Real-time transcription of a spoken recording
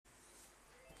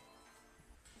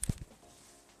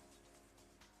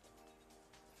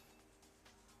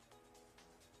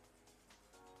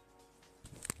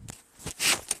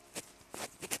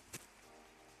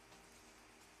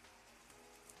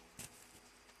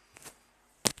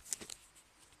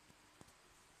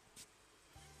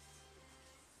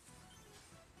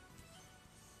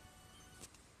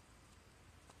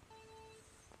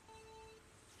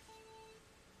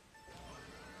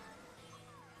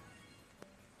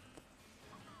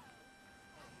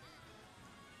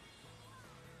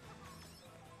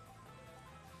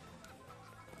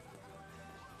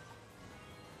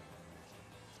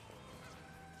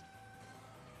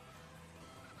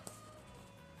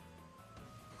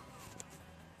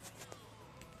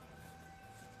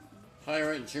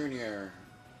Pirate Junior.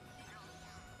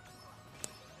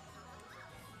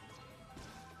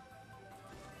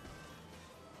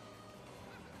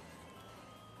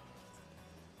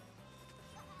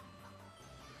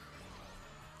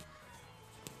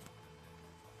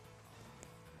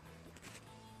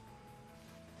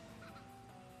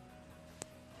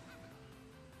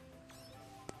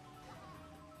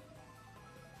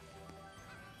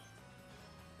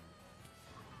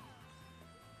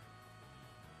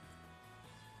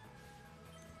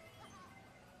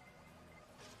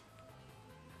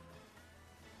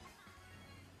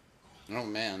 Oh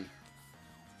man.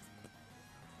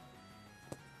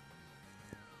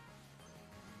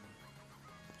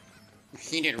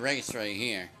 Heated race right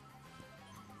here.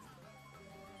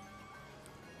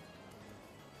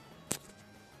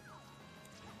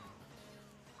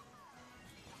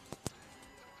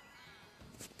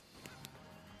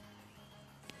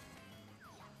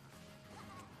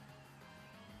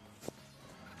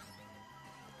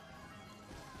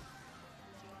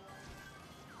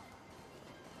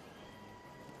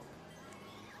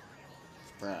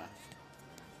 Bruh.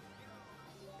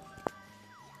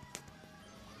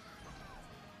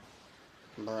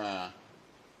 Bruh.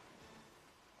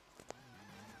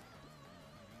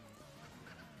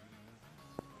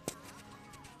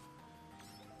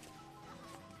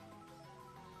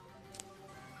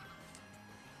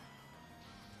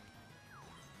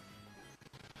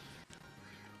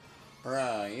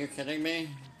 Bruh, you kidding me?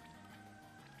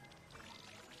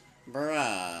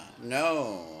 Bruh,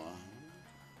 no.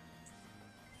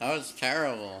 That was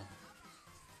terrible.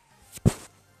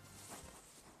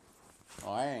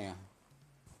 Why?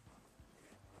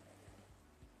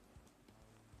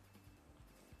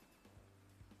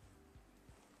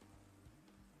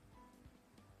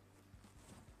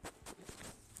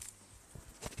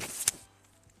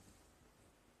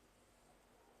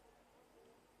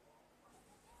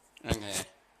 Okay.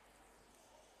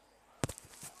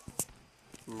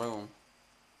 Boom.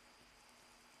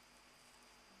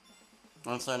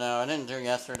 Also, no, I didn't do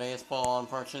yesterday's poll,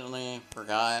 unfortunately.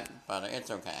 Forgot, but it's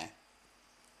okay.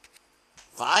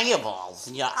 Fireballs,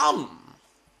 yum!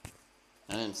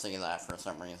 I didn't see that for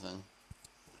some reason.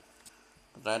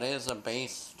 But that is a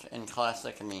based in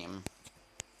classic meme.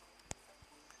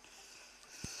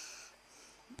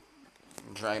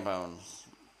 Dry bones.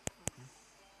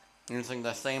 Using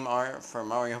the same art for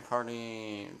Mario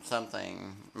Party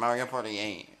something. Mario Party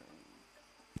 8.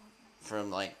 From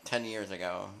like 10 years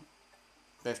ago.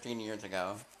 15 years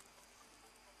ago.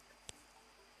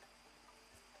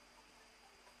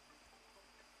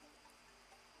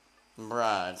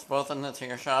 Bruh, it's both in the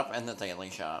tier shop and the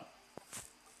daily shop.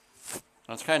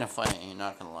 That's kind of funny,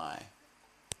 not gonna lie.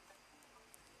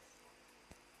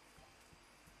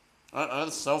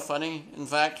 That's so funny. In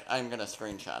fact, I'm gonna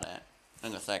screenshot it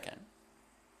in a second.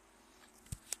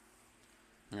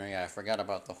 Oh yeah, I forgot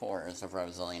about the horrors of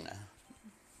Rosalina.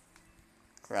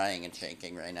 Crying and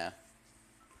shaking right now.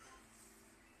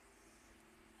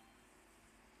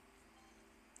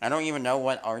 I don't even know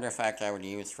what artifact I would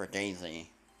use for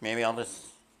Daisy. Maybe I'll just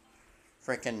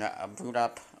freaking boot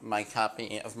up my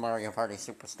copy of Mario Party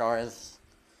Superstars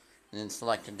and then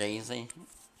select a Daisy.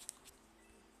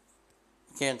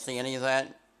 Can't see any of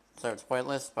that, so it's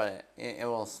pointless, but it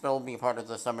will still be part of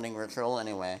the summoning ritual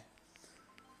anyway.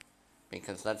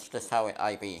 Because that's just how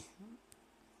I be.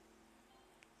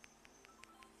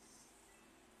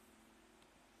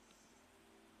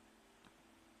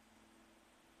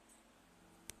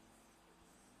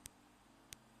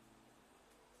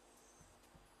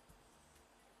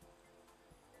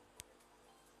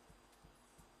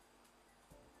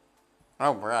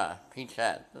 Oh, bruh.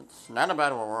 Peachette. That's not a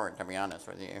bad reward, to be honest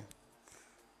with you.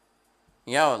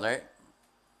 Yo, they're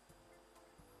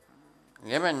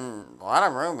giving a lot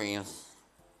of rubies.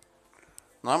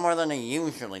 A lot more than they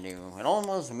usually do. It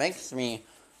almost makes me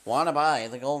want to buy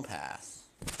the gold pass.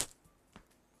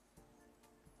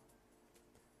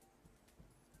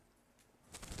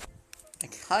 I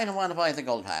kind of want to buy the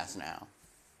gold pass now.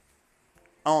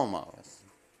 Almost.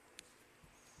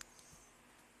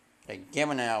 They're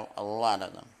giving out a lot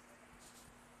of them.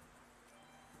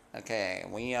 Okay,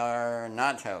 we are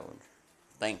not Toad.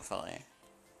 Thankfully.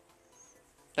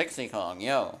 Dixie Kong,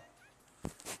 yo.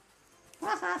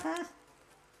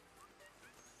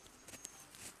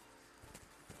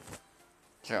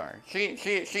 Sure,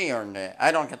 she earned it.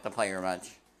 I don't get to play her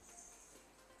much.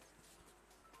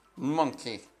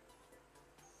 Monkey.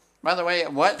 By the way,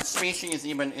 what species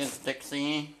even is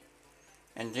Dixie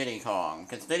and Diddy Kong?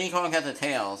 Because Diddy Kong has a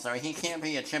tail, so he can't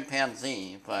be a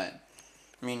chimpanzee, but...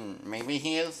 I mean, maybe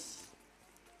he is?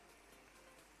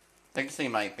 Dixie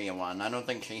might be one. I don't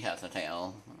think she has a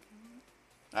tail.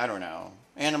 I don't know.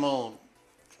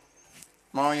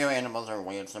 Mario animals are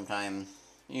weird sometimes.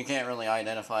 You can't really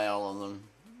identify all of them.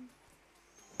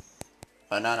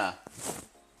 Banana.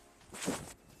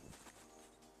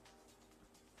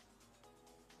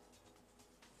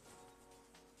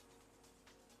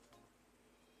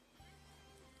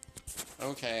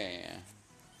 Okay.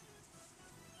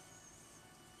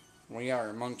 We are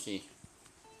a monkey.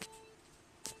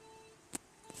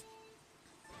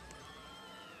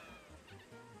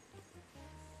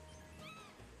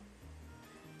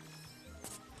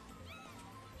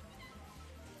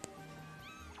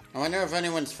 I wonder if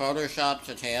anyone's photoshopped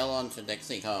a tail onto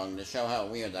Dixie Kong to show how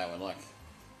weird that would look.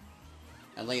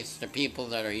 At least the people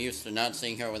that are used to not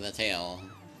seeing her with a tail.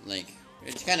 Like,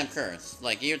 it's kind of cursed.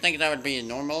 Like, you'd think that would be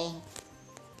normal,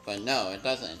 but no, it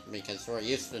doesn't, because we're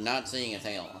used to not seeing a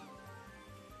tail.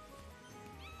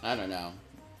 I don't know.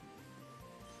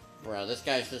 Bro, this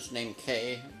guy's just named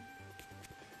K.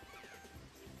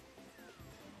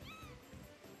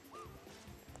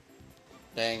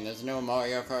 Dang, there's no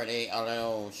Mario Kart 8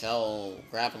 auto shell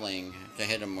grappling to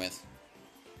hit him with.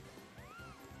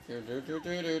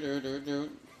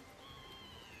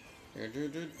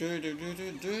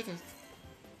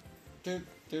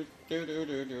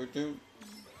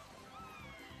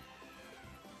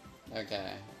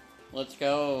 Okay, let's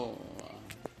go.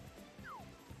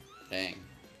 Dang.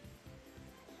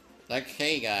 That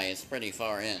K guy is pretty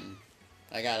far in.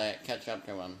 I gotta catch up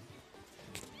to him.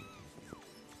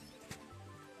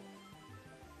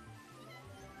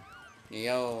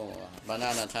 Yo,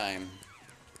 banana time.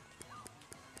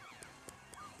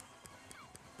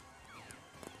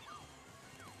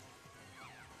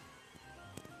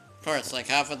 Of course, like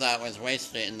half of that was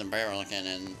wasted in the barrel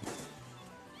cannon.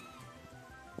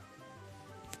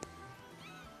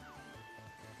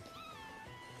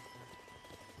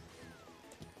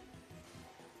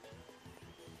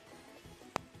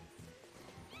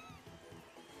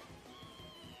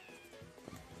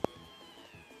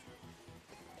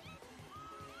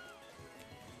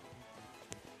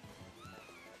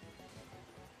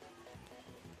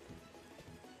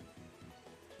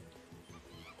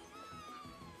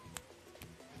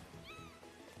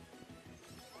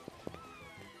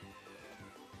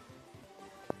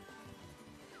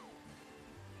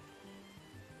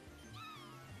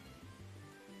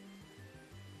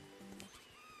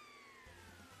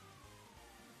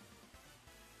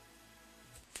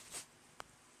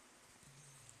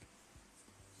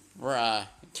 Bruh,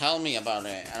 tell me about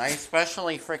it. And I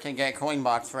especially freaking get coin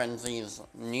box frenzies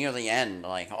near the end,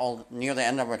 like all near the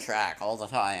end of a track all the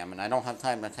time, and I don't have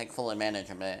time to take full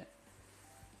advantage of it.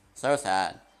 So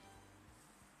sad.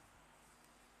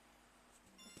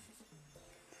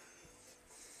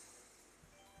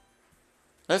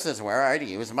 This is where I'd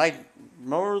use my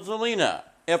Rosalina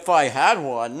if I had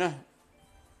one.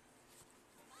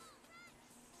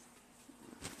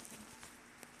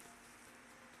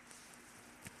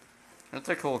 It's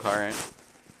a cool card.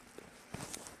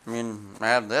 I mean, I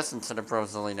have this instead of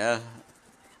Rosalina.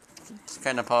 It's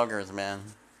kind of poggers, man.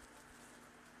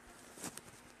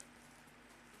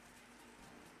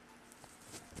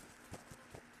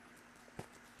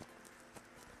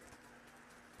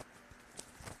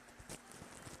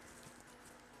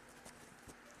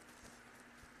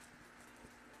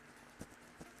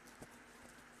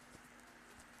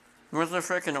 Where's the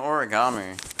frickin'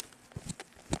 origami?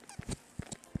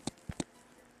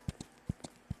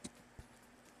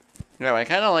 Yeah, I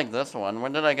kinda like this one.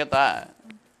 When did I get that?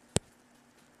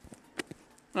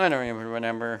 I don't even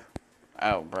remember.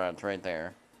 Oh, bro, it's right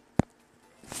there.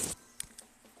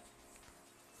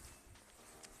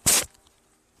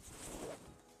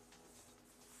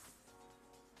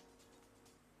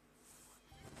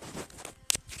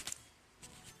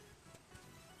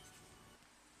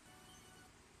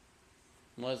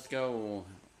 Let's go.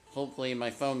 Hopefully my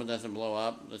phone doesn't blow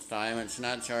up this time. It's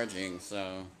not charging,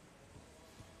 so...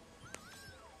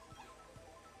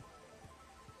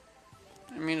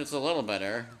 I mean, it's a little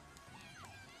better.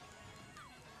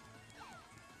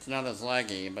 It's not as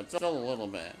laggy, but still a little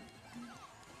bit.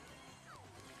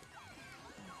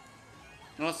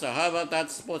 Also, how about that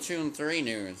Splatoon 3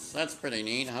 news? That's pretty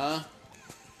neat, huh?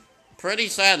 Pretty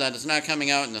sad that it's not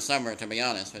coming out in the summer, to be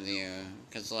honest with you.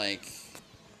 Because, like...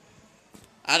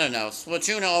 I don't know.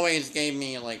 Splatoon always gave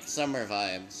me, like, summer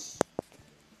vibes.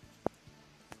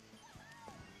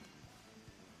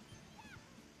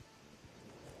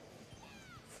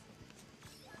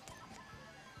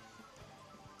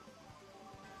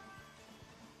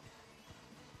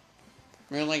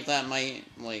 I mean, like, that might,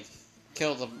 like,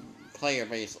 kill the player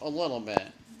base a little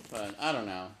bit. But, I don't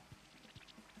know.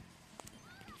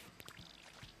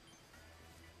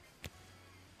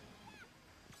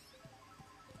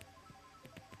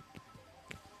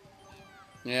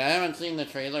 Yeah, I haven't seen the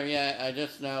trailer yet. I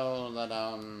just know that,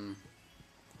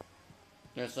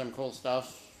 there's some cool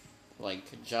stuff.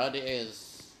 Like, Judd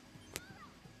is...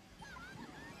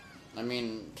 I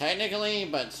mean, technically,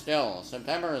 but still,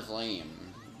 September is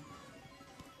lame.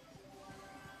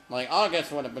 Like,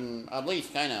 August would have been at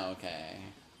least kinda okay.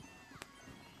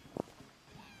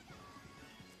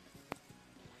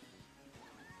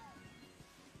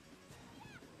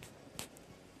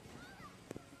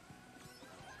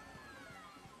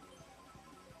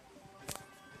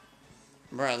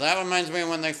 Bro, that reminds me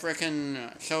when they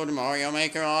frickin' showed Mario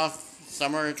Maker off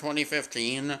summer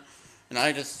 2015, and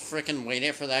I just frickin'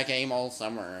 waited for that game all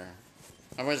summer.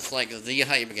 That was like the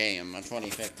hype game of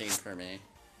 2015 for me.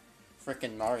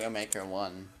 Frickin' Mario Maker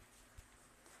 1.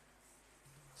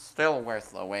 Still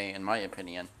worth the wait, in my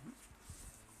opinion.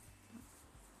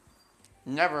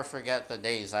 Never forget the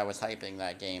days I was hyping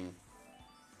that game.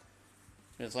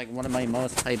 It's like one of my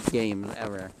most hyped games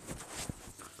ever.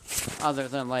 Other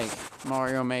than like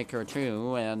Mario Maker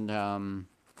 2 and of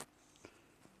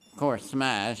course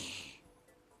Smash.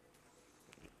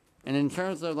 And in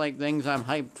terms of like things I'm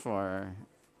hyped for,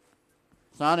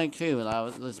 Sonic 2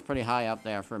 was pretty high up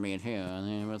there for me too.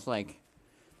 And it was like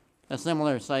a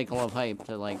similar cycle of hype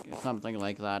to like something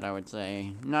like that, I would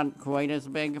say. Not quite as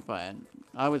big, but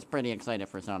I was pretty excited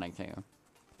for Sonic 2.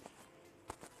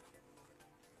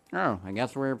 Oh, I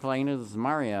guess we're playing as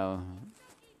Mario.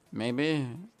 Maybe?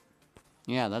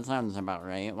 Yeah, that sounds about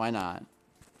right. Why not?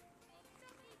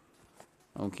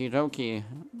 Okie dokie.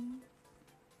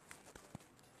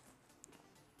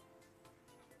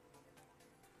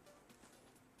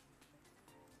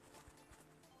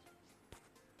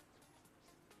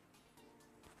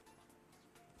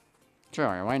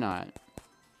 Sure, why not?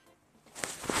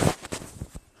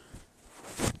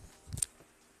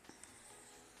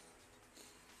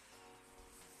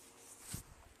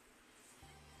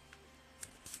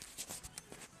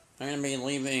 I'm gonna be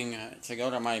leaving to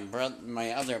go to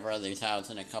my other brother's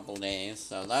house in a couple days,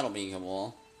 so that'll be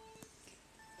cool.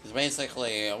 It's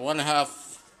basically one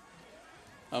half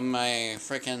of my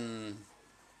freaking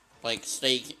like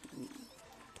staycation,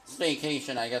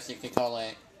 I guess you could call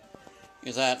it,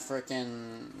 is at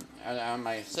freaking at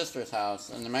my sister's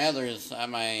house, and my other is at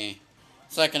my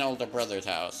second older brother's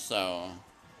house. So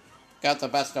got the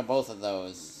best of both of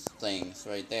those things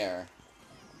right there.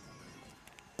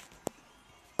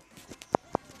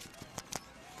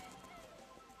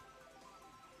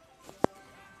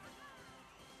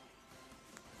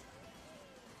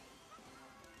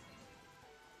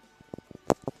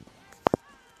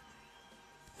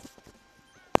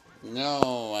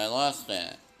 No, I lost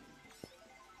it.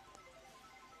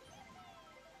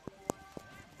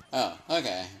 Oh,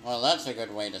 okay. Well, that's a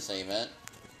good way to save it.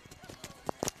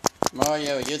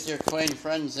 Mario, use your coin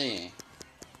frenzy.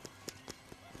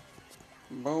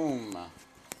 Boom.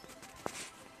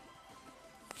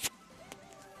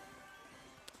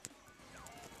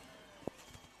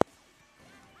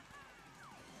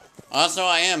 Also,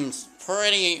 I am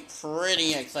pretty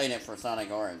excited for Sonic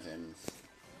Origins.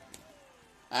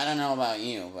 I don't know about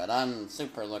you, but I'm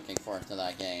super looking forward to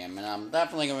that game, and I'm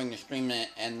definitely going to stream it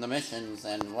and the missions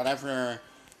and whatever,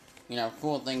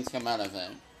 cool things come out of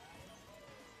it.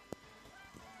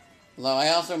 Though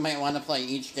I also might want to play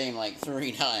each game like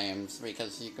 3 times,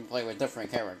 because you can play with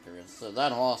different characters, so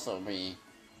that'll also be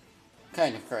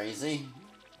kind of crazy.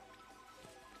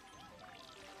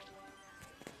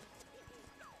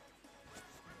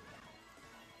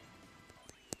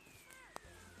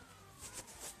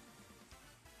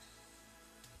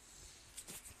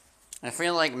 I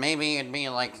feel like maybe it'd be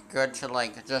like good to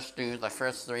like just do the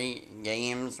first 3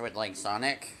 games with like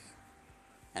Sonic,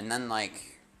 and then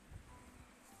like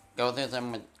go through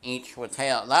them with each with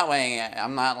Tail. That way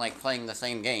I'm not like playing the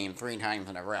same game 3 times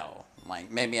in a row.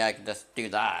 Like maybe I could just do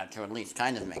that to at least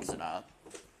kind of mix it up.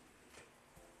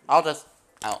 I'll just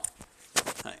I'll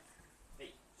Hey,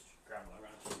 Grab my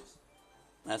round cheese.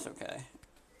 that's okay.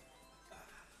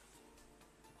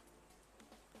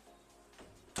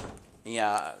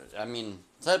 Yeah, I mean,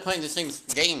 instead of playing the same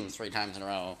game 3 times in a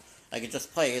row, I could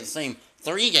just play the same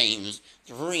 3 games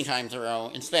 3 times in a row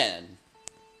instead.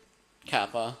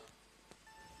 Kappa.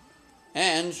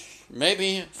 And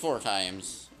maybe 4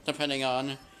 times, depending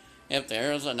on if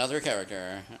there's another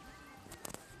character.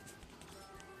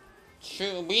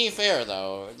 To be fair,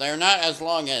 though, they're not as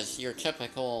long as your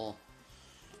typical,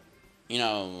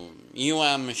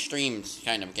 streams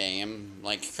kind of game,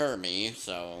 like Kirby,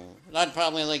 so that'd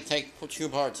probably, like, take 2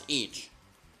 parts each.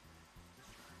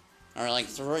 Or, like,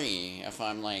 3, if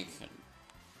I'm, like,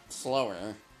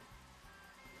 slower.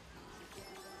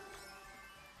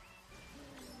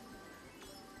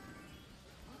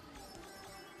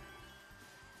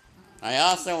 I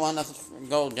also want to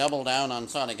go double down on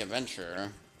Sonic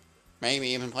Adventure. Maybe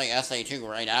even play SA2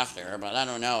 right after, but I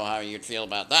don't know how you'd feel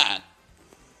about that.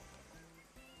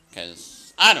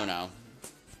 Because, I don't know.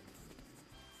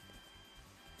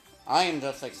 I am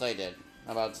just excited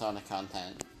about Sonic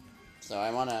content. So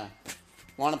I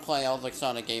wanna play all the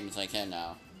Sonic games I can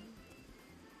now.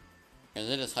 Because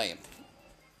it is hype.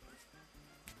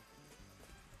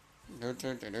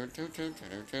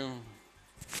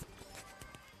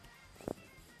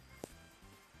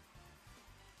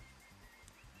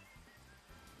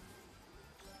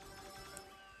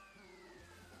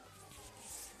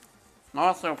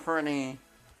 Also pretty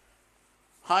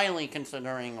highly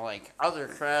considering like other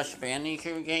Crash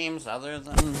Bandicoot games other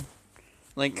than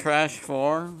like Crash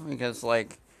 4, because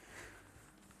like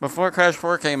before Crash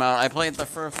 4 came out, I played the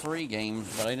first 3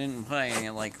 games, but I didn't play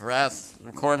like Wrath,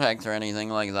 Cortex, or anything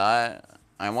like that.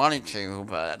 I wanted to,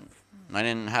 but I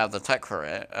didn't have the tech for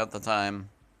it at the time.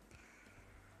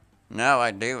 Now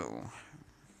I do.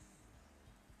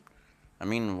 I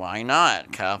mean, why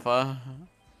not, Kappa?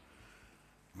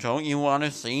 Don't you want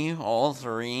to see all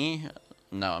 3?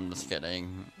 No, I'm just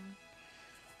kidding.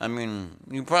 I mean,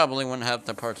 you probably wouldn't have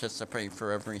to participate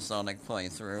for every Sonic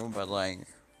playthrough, but like,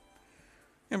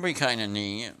 it'd be kinda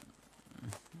neat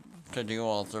to do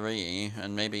all 3,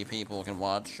 and maybe people can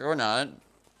watch, or not.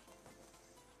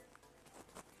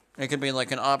 It could be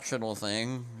like an optional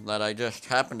thing that I just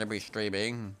happen to be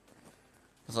streaming.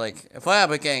 It's like, if I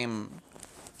have a game,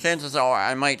 chances are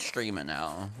I might stream it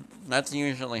now. That's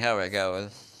usually how it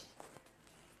goes.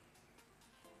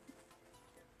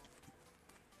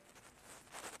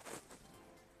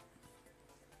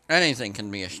 Anything can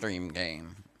be a stream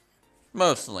game.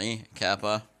 Mostly,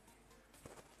 Kappa.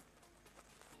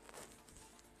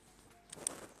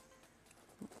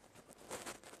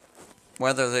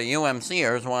 Whether the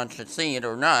UMCers want to see it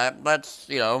or not, that's,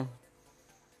 you know,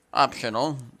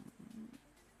 optional.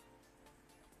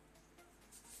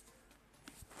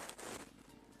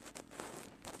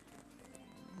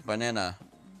 Banana.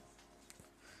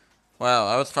 Wow,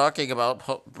 I was talking about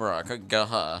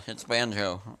Gaha. It's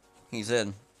Banjo. He's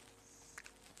in.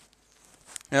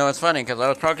 You know, it's funny, because I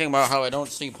was talking about how I don't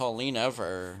see Pauline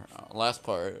ever. Last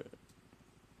part.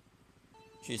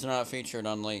 She's not featured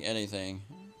on, like, anything.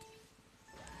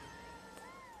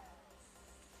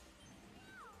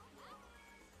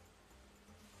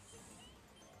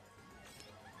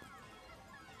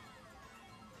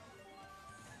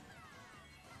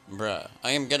 Bruh,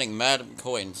 I am getting mad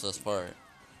coins this part.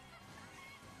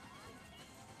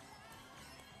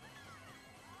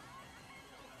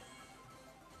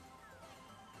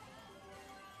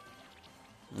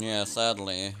 Yeah,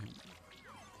 sadly.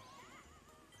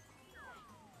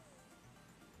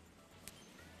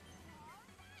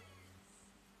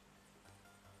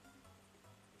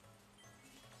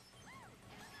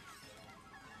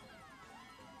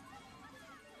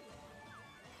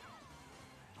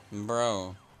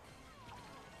 Bro.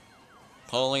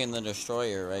 Pauline the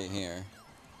Destroyer right here.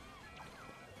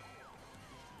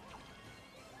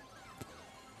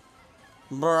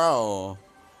 Bro.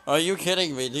 Are you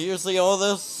kidding me? Do you see all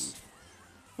this?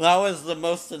 That was the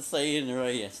most insane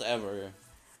race ever.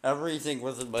 Everything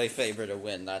was in my favor to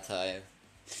win that time.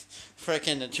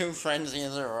 Frickin' 2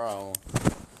 frenzies in a row.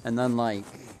 And then, like,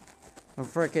 a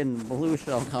frickin' blue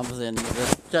shell comes in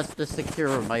just to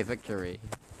secure my victory.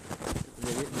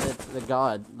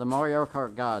 The Mario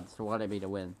Kart gods wanted me to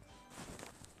win.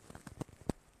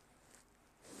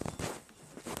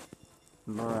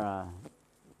 Bruh.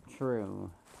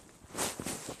 True.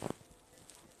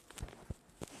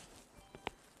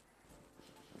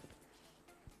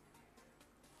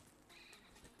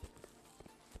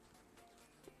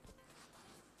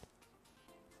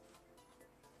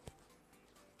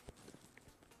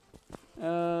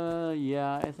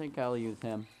 Yeah, I think I'll use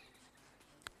him.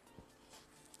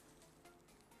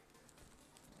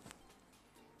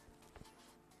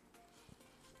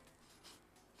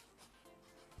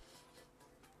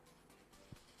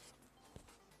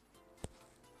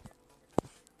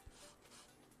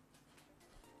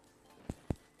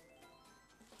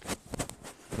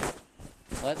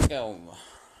 Let's go.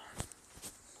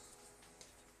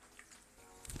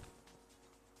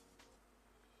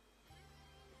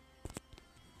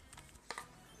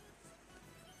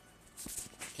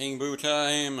 King Boo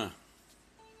time.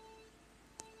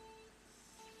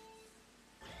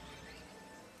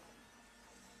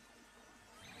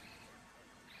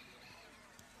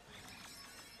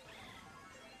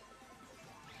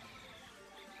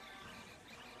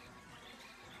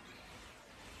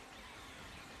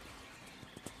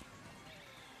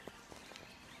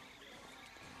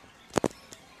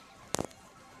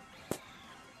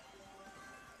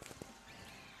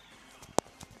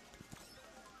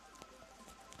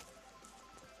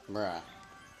 Bruh.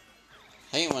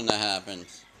 Hate when that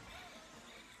happens.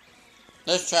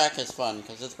 This track is fun,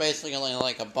 because it's basically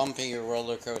like a bumpy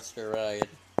roller coaster ride.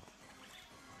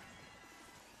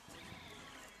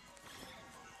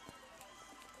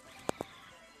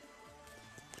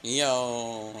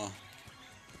 Yo.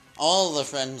 All the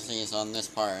frenzies on this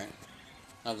part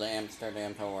of the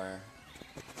Amsterdam tour.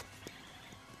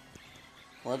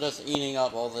 We're just eating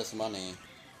up all this money.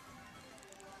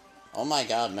 Oh my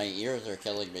god, my ears are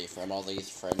killing me from all these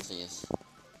frenzies.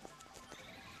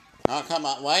 Oh, come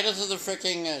on. Why does the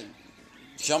freaking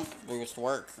jump boost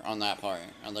work on that part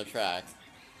of the track?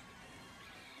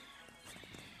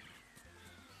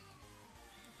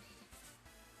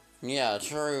 Yeah,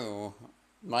 true.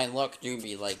 My luck do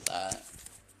be like that.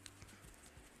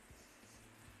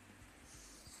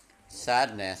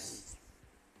 Sadness.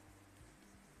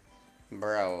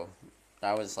 Bro,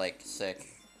 that was like sick.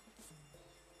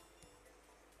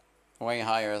 Way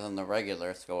higher than the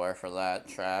regular score for that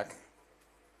track.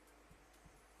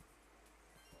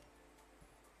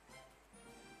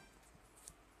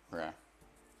 Bruh.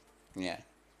 Yeah.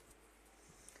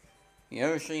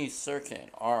 Yoshi Circuit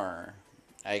R.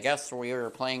 I guess we were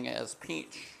playing as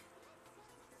Peach.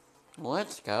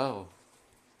 Let's go.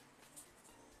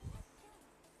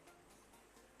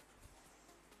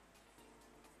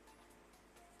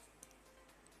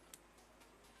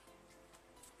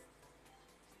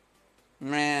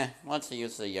 Meh, let's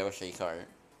use the Yoshi cart.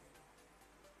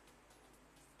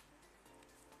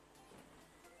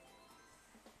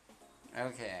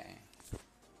 Okay.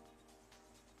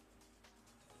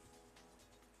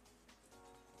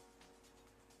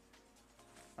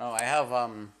 Oh, I have,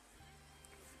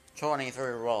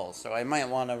 23 rolls, so I might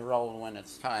want to roll when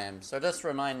it's time. So just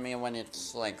remind me when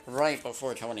it's, like, right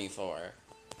before 24.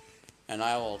 And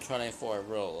I will 24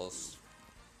 rolls.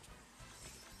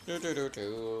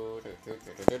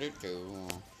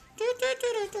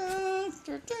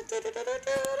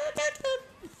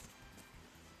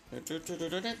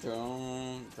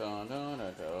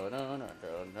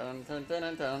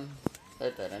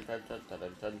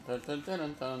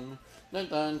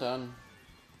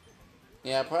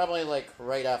 Yeah, probably like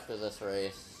right after this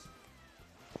race.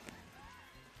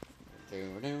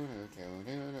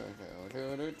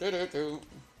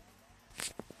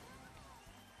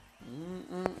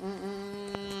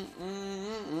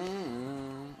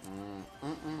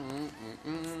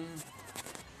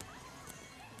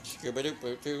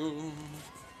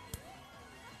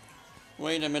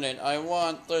 Wait a minute, I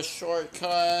want the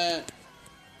shortcut.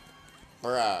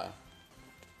 Bruh.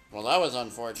 Well, that was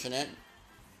unfortunate.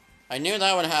 I knew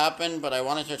that would happen, but I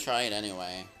wanted to try it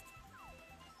anyway.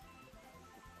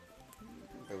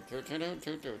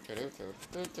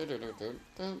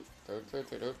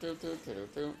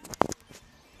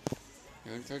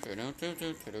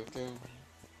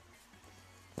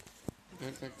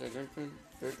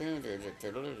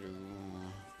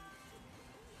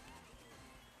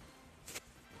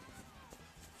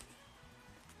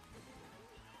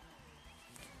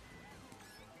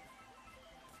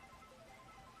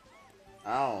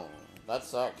 Oh, that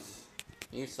sucks.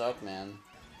 You suck, man.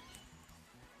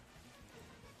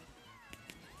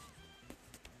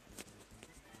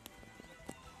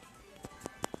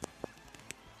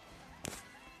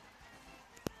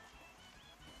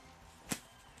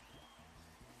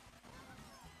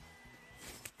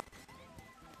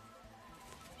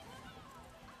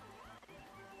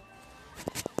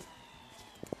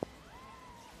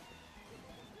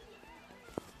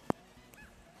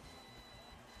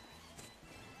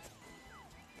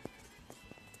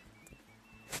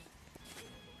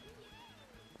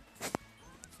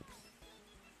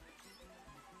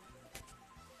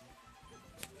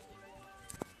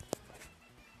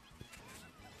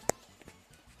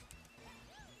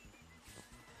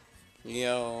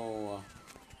 Yo.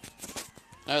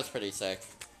 That was pretty sick.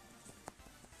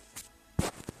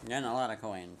 Getting a lot of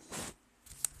coins.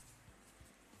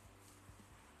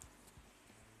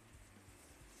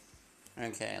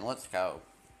 Okay, let's go.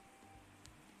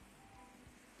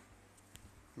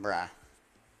 Bruh.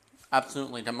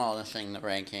 Absolutely demolishing the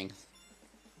rankings.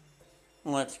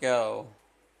 Let's go.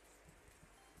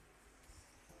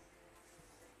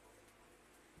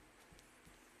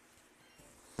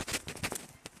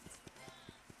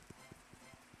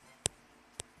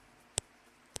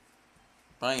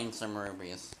 Buying some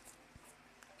rubies.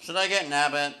 Should I get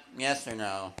Nabbit? Yes or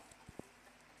no?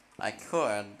 I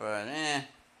could, but eh.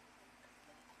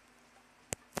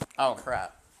 Oh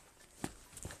crap.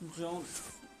 Don't.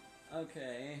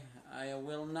 Okay, I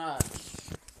will not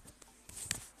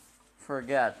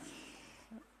forget.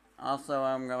 Also,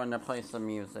 I'm going to play some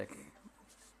music.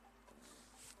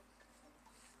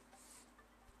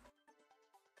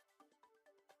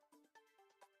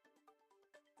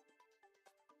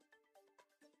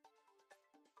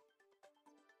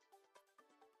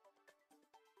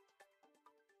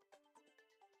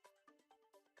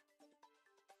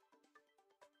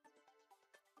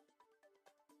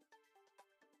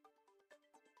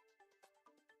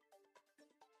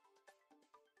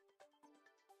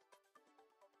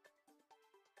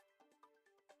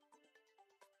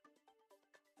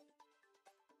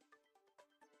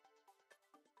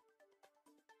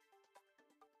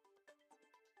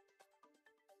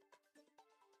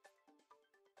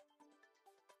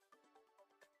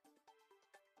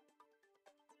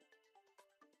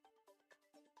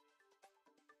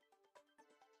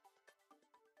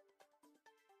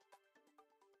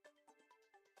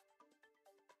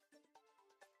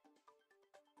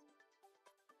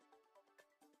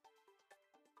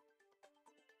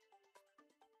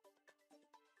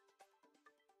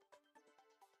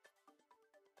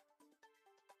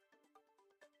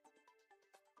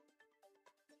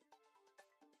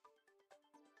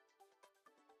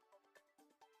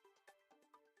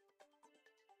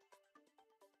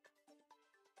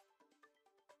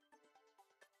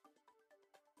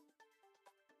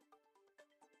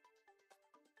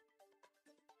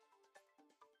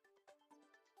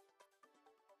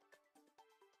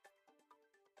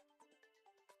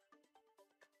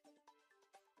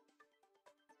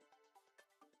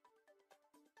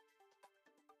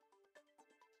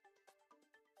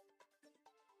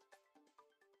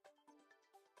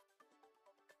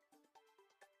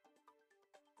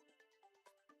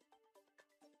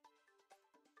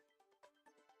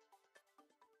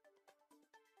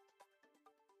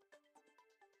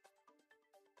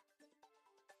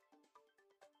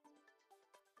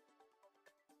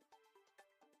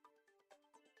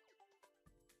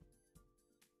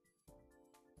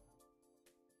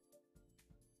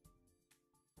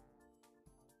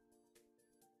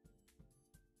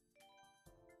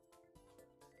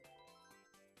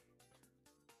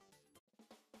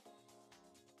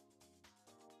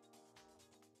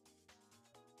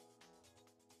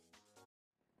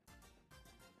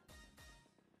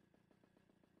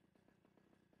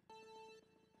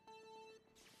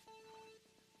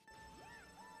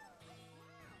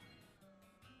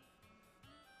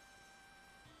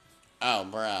 Oh,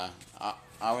 bruh.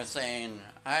 I was saying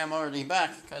I am already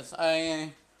back because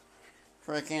I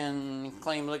freaking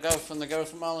claimed the ghost from the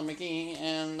Ghost of Molly McGee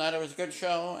and that it was a good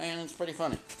show and it's pretty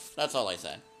funny. That's all I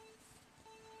said.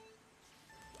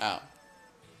 Oh.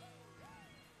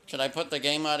 Should I put the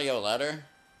game audio louder?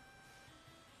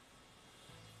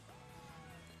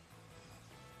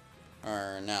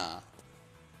 Or nah?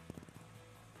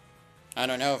 I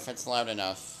don't know if it's loud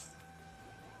enough.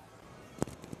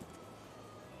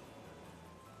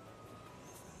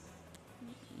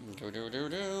 Do do do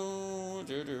do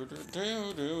do do do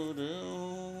do do do.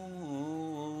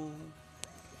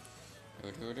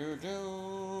 Do do do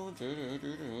do do do do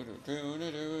do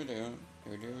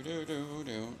do do do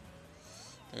do.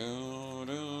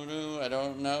 I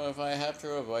don't know if I have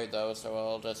to avoid those, so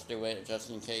I'll just do it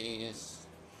just in case.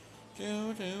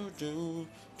 Do do do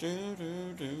do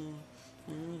do do do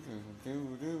do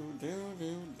do do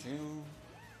do do.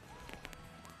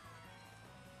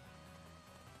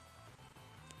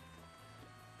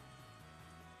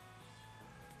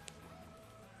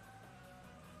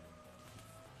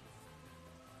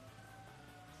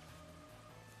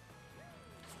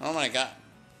 Oh my god.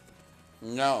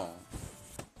 No.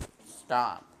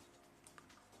 Stop.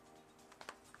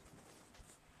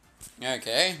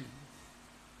 Okay.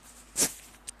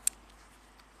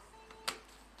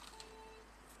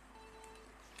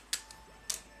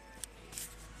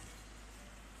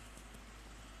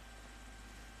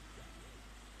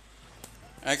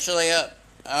 Actually,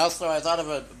 also I thought of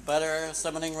a better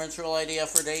summoning ritual idea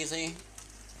for Daisy.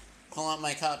 Pull out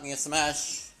my copy of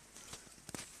Smash.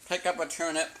 Pick up a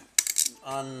turnip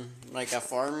on like a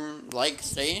farm-like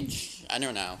stage. I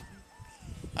don't know.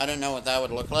 I don't know what that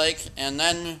would look like. And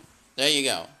then, there you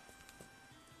go.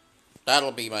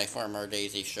 That'll be my Farmer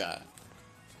Daisy shot.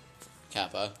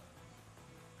 Kappa.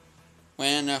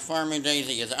 When Farmer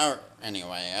Daisy is out,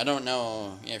 anyway. I don't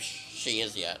know if she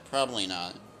is yet. Probably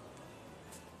not.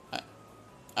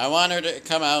 I want her to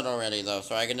come out already, though,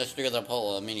 so I can just do the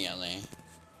pull immediately.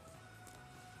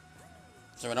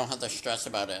 So I don't have to stress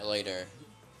about it later.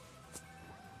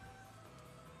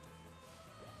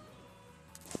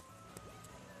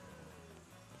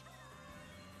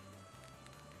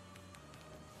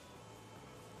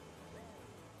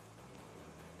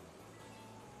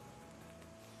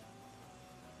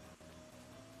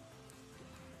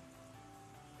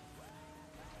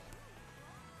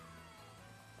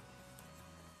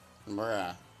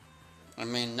 Bruh. I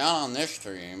mean, not on this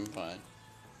stream, but...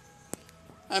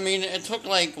 I mean, it took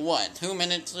like, what, 2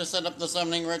 minutes to set up the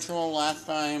summoning ritual last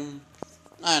time?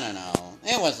 I don't know.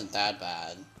 It wasn't that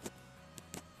bad.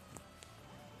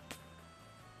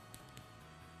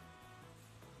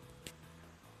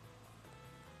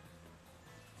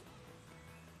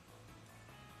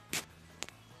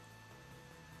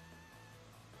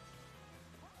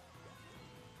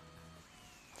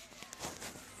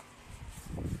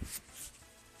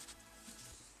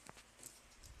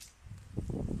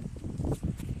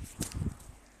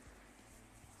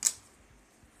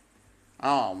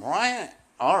 Oh, what?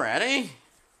 Already?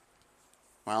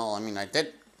 Well, I mean, I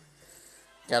did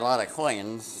get a lot of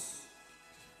coins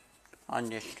on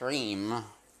this stream.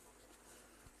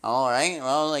 Alright,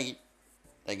 well, like,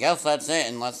 I guess that's it,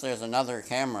 unless there's another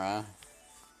camera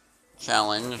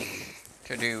challenge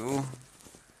to do.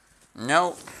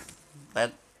 Nope.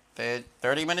 That's the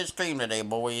 30-minute stream today,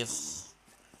 boys.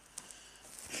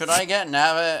 Should I get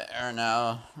Navit or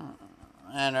no?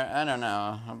 I don't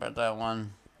know about that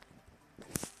one.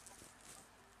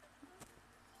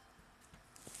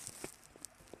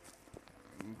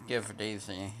 Give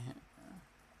Daisy.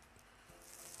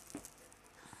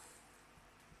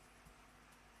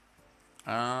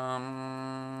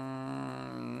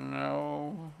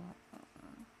 No.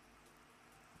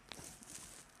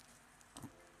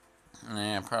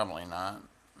 Yeah, probably not.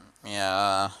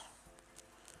 Yeah.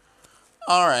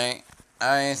 Alright.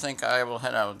 I think I will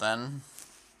head out then.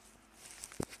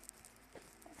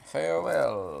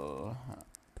 Farewell.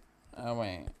 Oh,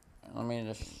 wait. Let me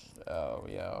just... Oh,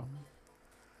 yeah.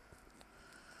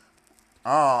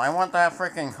 Oh, I want that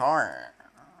freaking cart.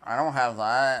 I don't have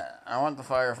that. I want the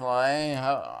Firefly.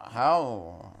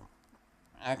 How?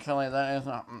 Actually, that is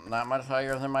not that much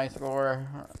higher than my score.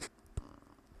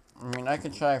 I mean, I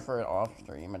could try for it off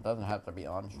stream. It doesn't have to be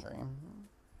on stream.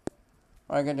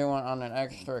 Or I could do it on an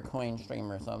extra coin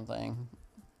stream or something.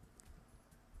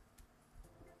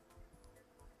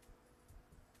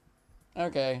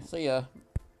 Okay, see ya.